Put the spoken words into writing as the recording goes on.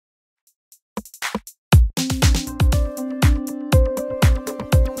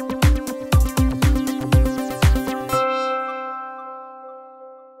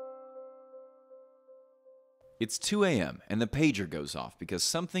It's 2 a.m. and the pager goes off because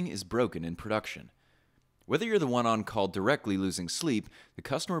something is broken in production. Whether you're the one on call directly losing sleep, the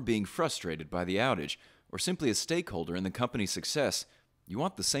customer being frustrated by the outage, or simply a stakeholder in the company's success, you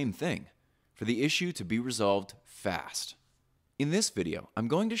want the same thing: for the issue to be resolved fast. In this video, I'm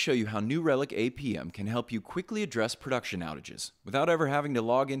going to show you how New Relic APM can help you quickly address production outages without ever having to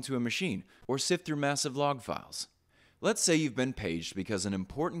log into a machine or sift through massive log files. Let's say you've been paged because an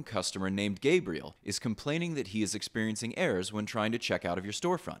important customer named Gabriel is complaining that he is experiencing errors when trying to check out of your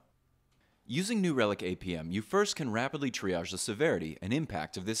storefront. Using New Relic APM, you first can rapidly triage the severity and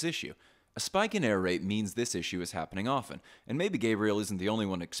impact of this issue. A spike in error rate means this issue is happening often, and maybe Gabriel isn't the only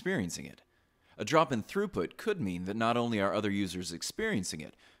one experiencing it. A drop in throughput could mean that not only are other users experiencing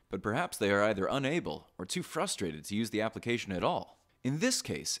it, but perhaps they are either unable or too frustrated to use the application at all. In this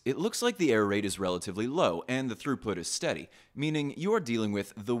case, it looks like the error rate is relatively low and the throughput is steady, meaning you are dealing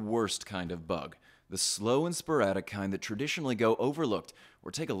with the worst kind of bug, the slow and sporadic kind that traditionally go overlooked or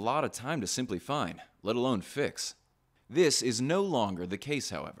take a lot of time to simply find, let alone fix. This is no longer the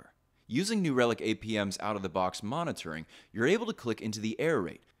case, however. Using New Relic APM's out-of-the-box monitoring, you're able to click into the error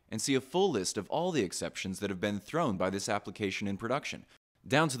rate and see a full list of all the exceptions that have been thrown by this application in production,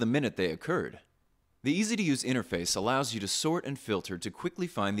 down to the minute they occurred. The easy-to-use interface allows you to sort and filter to quickly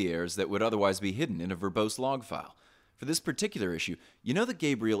find the errors that would otherwise be hidden in a verbose log file. For this particular issue, you know that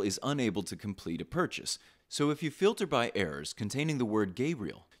Gabriel is unable to complete a purchase, so if you filter by errors containing the word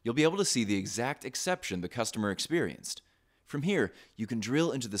Gabriel, you'll be able to see the exact exception the customer experienced. From here, you can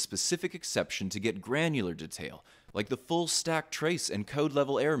drill into the specific exception to get granular detail, like the full stack trace and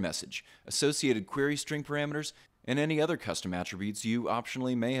code-level error message, associated query string parameters, and any other custom attributes you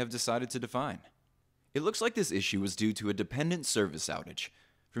optionally may have decided to define. It looks like this issue was due to a dependent service outage.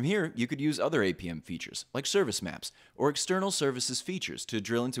 From here, you could use other APM features, like service maps, or external services features to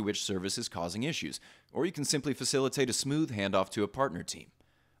drill into which service is causing issues, or you can simply facilitate a smooth handoff to a partner team.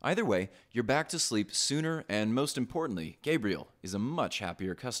 Either way, you're back to sleep sooner, and most importantly, Gabriel is a much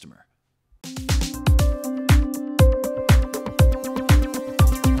happier customer.